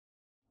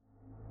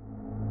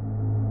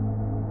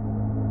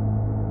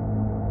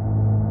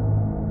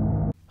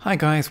Hi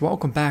guys,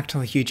 welcome back to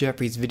the Hugh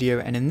video,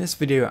 and in this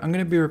video I'm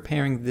going to be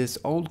repairing this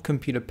old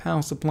computer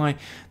power supply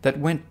that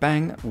went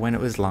bang when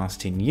it was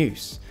last in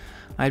use.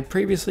 I had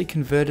previously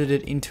converted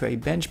it into a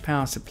bench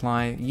power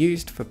supply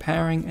used for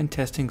powering and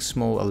testing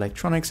small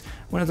electronics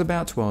when it was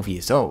about 12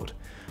 years old.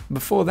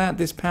 Before that,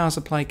 this power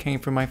supply came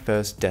from my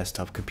first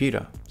desktop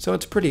computer, so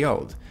it's pretty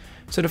old.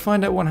 So to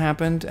find out what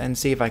happened and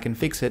see if I can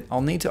fix it, I'll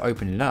need to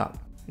open it up.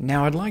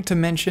 Now I'd like to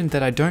mention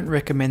that I don't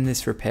recommend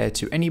this repair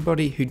to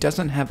anybody who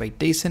doesn't have a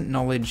decent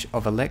knowledge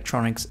of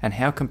electronics and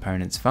how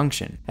components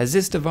function. As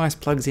this device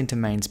plugs into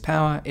mains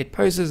power, it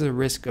poses a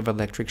risk of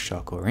electric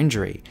shock or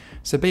injury,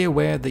 so be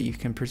aware that you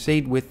can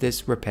proceed with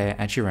this repair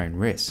at your own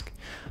risk.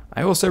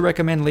 I also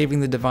recommend leaving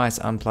the device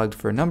unplugged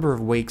for a number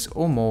of weeks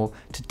or more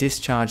to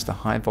discharge the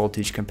high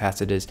voltage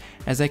capacitors,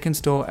 as they can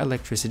store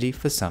electricity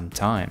for some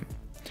time.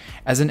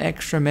 As an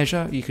extra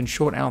measure, you can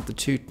short out the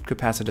two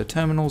capacitor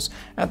terminals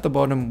at the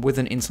bottom with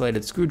an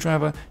insulated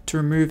screwdriver to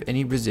remove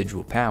any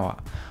residual power,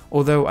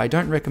 although I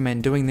don't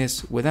recommend doing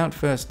this without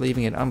first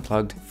leaving it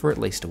unplugged for at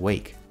least a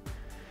week.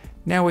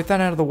 Now with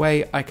that out of the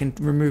way, I can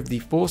remove the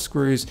 4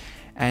 screws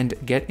and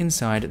get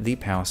inside the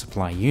power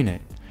supply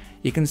unit.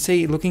 You can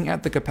see, looking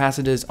at the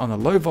capacitors on the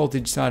low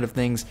voltage side of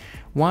things,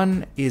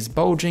 one is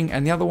bulging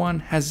and the other one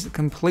has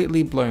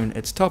completely blown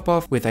its top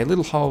off with a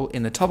little hole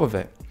in the top of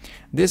it.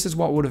 This is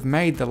what would have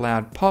made the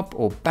loud pop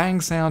or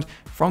bang sound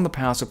from the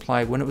power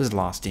supply when it was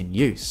last in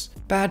use.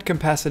 Bad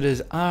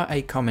capacitors are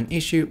a common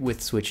issue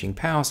with switching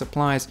power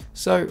supplies,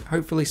 so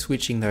hopefully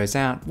switching those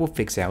out will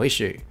fix our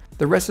issue.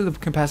 The rest of the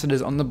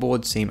capacitors on the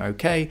board seem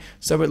okay,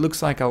 so it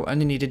looks like I'll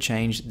only need to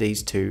change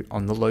these two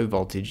on the low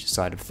voltage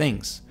side of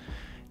things.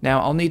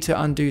 Now I'll need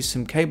to undo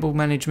some cable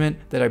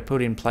management that I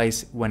put in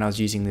place when I was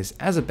using this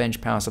as a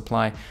bench power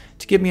supply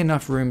to give me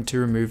enough room to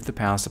remove the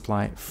power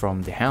supply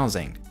from the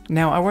housing.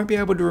 Now I won't be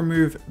able to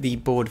remove the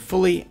board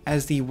fully,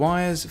 as the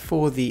wires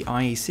for the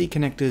IEC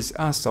connectors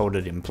are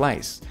soldered in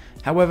place.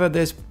 However,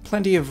 there's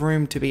plenty of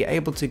room to be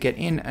able to get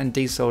in and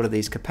desolder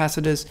these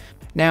capacitors.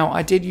 Now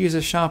I did use a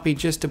Sharpie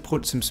just to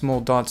put some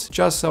small dots,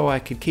 just so I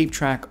could keep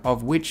track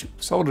of which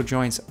solder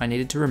joints I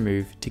needed to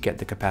remove to get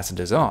the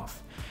capacitors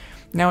off.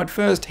 Now at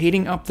first,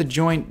 heating up the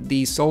joint,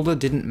 the solder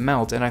didn't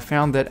melt, and I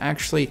found that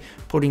actually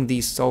putting the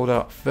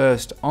solder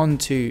first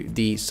onto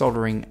the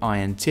soldering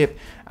iron tip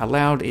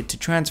allowed it to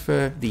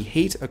transfer the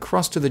heat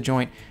across to the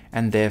joint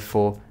and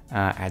therefore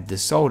add the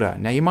solder.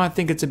 Now you might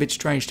think it's a bit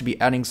strange to be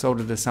adding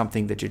solder to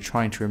something that you're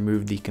trying to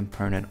remove the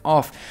component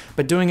off,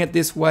 but doing it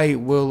this way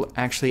will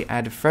actually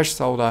add fresh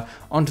solder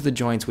onto the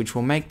joints, which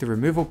will make the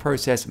removal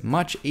process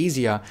much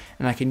easier,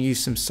 and I can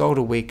use some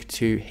solder wick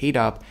to heat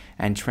up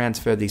and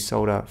transfer the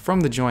solder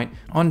from the joint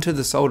onto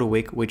the solder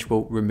wick, which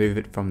will remove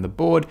it from the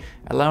board,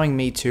 allowing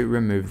me to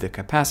remove the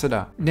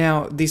capacitor.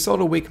 Now the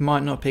solder wick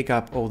might not pick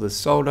up all the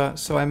solder,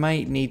 so I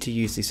may need to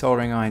use the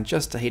soldering iron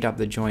just to heat up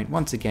the joint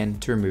once again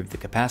to remove the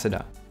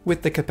capacitor.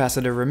 With the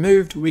capacitor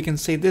removed, we can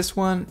see this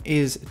one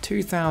is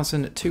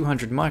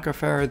 2200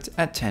 microfarads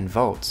at 10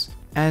 volts.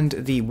 And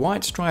the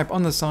white stripe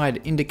on the side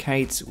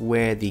indicates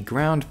where the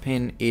ground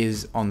pin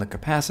is on the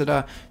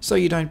capacitor, so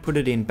you don't put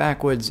it in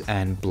backwards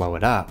and blow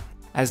it up,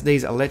 as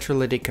these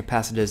electrolytic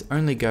capacitors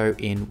only go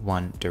in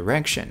one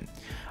direction.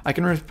 I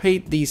can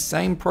repeat the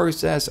same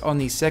process on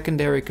the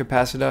secondary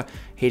capacitor,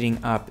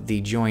 heating up the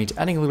joint,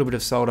 adding a little bit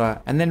of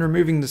solder, and then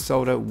removing the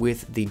solder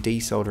with the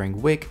desoldering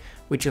wick,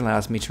 which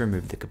allows me to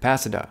remove the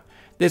capacitor.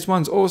 This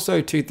one's also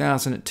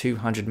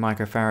 2200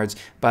 microfarads,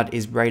 but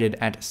is rated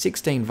at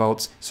 16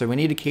 volts, so we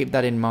need to keep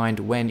that in mind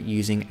when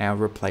using our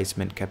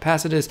replacement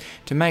capacitors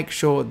to make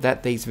sure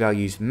that these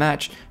values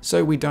match,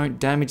 so we don't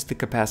damage the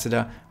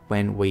capacitor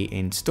when we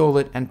install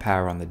it and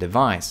power on the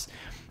device.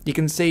 You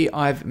can see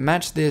I've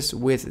matched this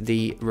with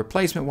the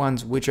replacement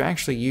ones, which are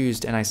actually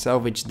used, and I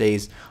salvaged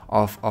these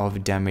off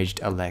of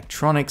damaged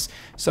electronics,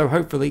 so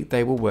hopefully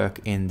they will work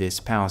in this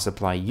power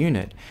supply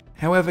unit.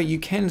 However, you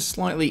can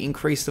slightly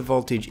increase the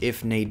voltage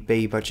if need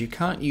be, but you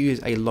can't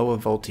use a lower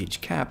voltage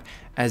cap,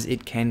 as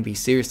it can be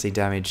seriously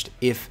damaged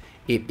if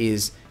it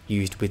is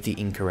used with the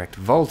incorrect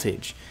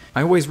voltage.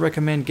 I always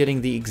recommend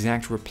getting the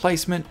exact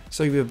replacement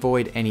so you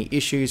avoid any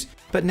issues,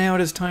 but now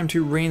it is time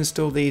to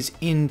reinstall these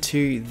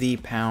into the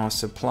power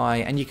supply,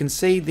 and you can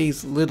see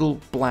these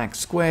little black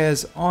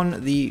squares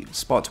on the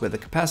spots where the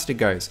capacitor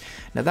goes.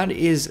 Now that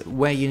is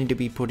where you need to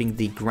be putting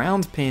the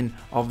ground pin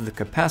of the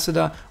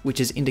capacitor, which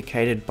is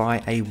indicated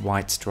by a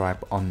white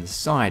stripe on the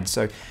side.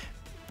 So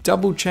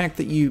double check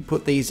that you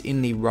put these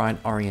in the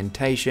right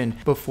orientation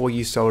before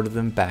you solder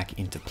them back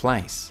into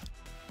place.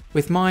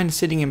 With mine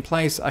sitting in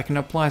place, I can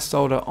apply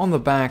solder on the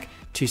back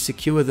to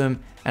secure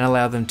them and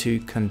allow them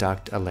to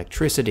conduct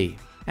electricity.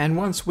 And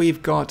once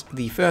we've got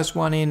the first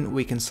one in,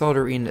 we can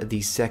solder in the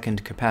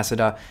second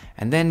capacitor,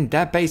 and then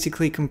that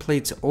basically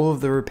completes all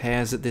of the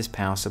repairs that this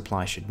power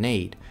supply should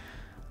need.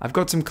 I've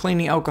got some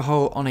cleaning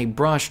alcohol on a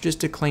brush just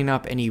to clean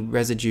up any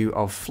residue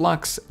of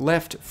flux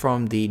left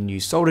from the new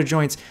solder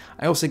joints.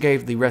 I also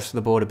gave the rest of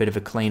the board a bit of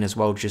a clean as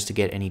well, just to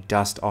get any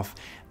dust off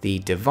the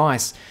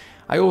device.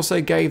 I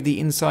also gave the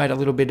inside a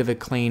little bit of a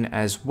clean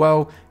as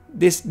well,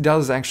 This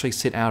does actually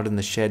sit out in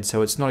the shed,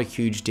 so it's not a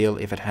huge deal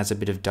if it has a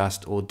bit of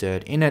dust or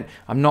dirt in it.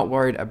 I'm not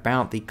worried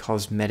about the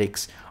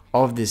cosmetics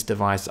of this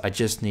device, I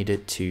just need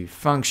it to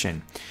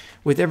function.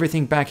 With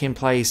everything back in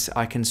place,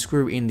 I can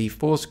screw in the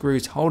 4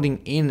 screws holding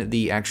in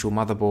the actual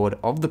motherboard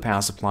of the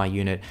power supply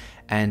unit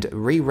and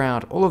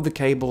reroute all of the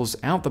cables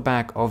out the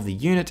back of the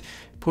unit,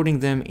 putting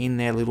them in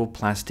their little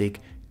plastic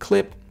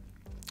clip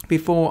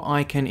before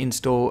I can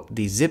install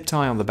the zip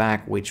tie on the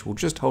back, which will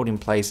just hold in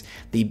place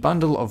the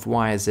bundle of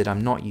wires that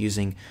I'm not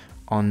using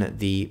on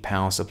the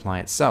power supply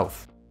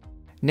itself.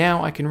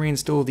 Now I can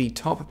reinstall the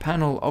top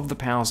panel of the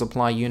power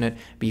supply unit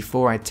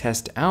before I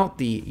test out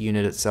the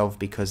unit itself,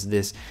 because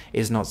this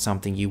is not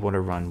something you want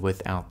to run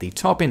without the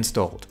top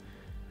installed.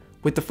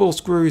 With the 4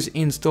 screws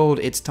installed,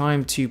 it's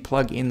time to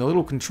plug in the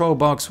little control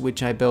box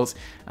which I built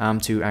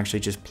to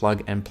actually just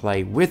plug and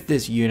play with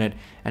this unit,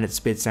 and it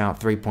spits out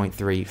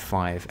 3.3,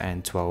 5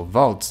 and 12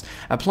 volts.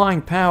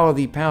 Applying power,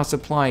 the power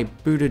supply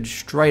booted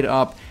straight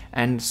up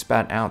and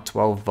spat out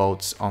 12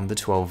 volts on the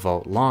 12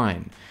 volt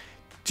line.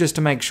 Just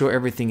to make sure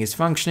everything is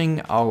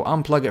functioning, I'll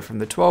unplug it from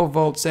the 12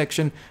 volt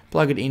section,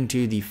 plug it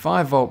into the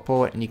 5 volt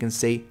port, and you can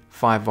see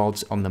 5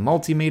 volts on the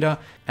multimeter,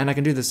 and I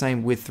can do the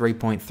same with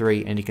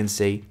 3.3 and you can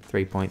see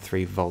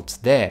 3.3 volts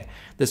there.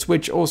 The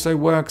switch also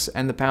works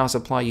and the power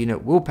supply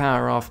unit will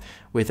power off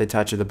with a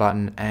touch of the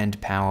button and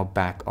power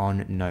back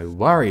on, no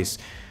worries.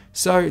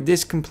 So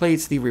this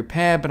completes the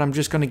repair, but I'm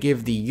just going to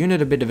give the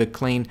unit a bit of a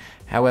clean.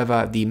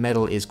 However, the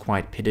metal is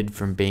quite pitted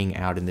from being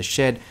out in the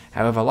shed.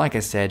 However, like I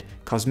said,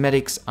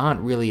 cosmetics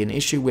aren't really an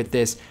issue with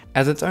this,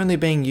 as it's only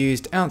being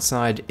used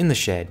outside in the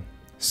shed.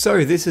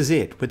 So this is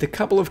it. With a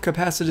couple of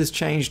capacitors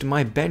changed,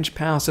 my bench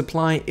power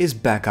supply is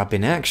back up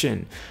in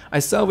action. I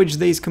salvaged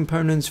these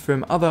components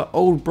from other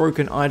old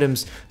broken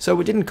items, so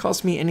it didn't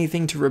cost me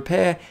anything to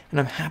repair, and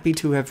I'm happy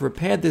to have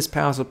repaired this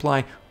power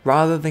supply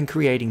rather than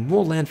creating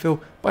more landfill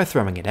by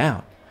throwing it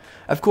out.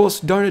 Of course,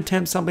 don't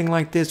attempt something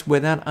like this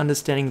without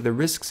understanding the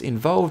risks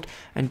involved,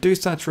 and do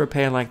such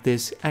repair like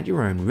this at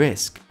your own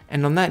risk.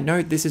 And on that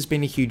note, this has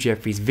been a Hugh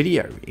Jeffries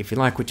video. If you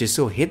like what you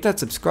saw, hit that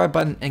subscribe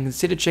button and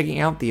consider checking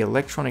out the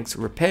electronics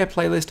repair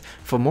playlist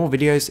for more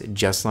videos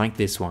just like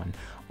this one.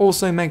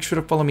 Also, make sure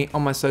to follow me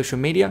on my social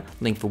media,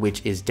 link for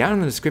which is down in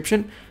the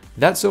description.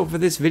 That's all for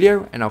this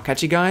video, and I'll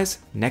catch you guys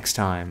next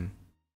time.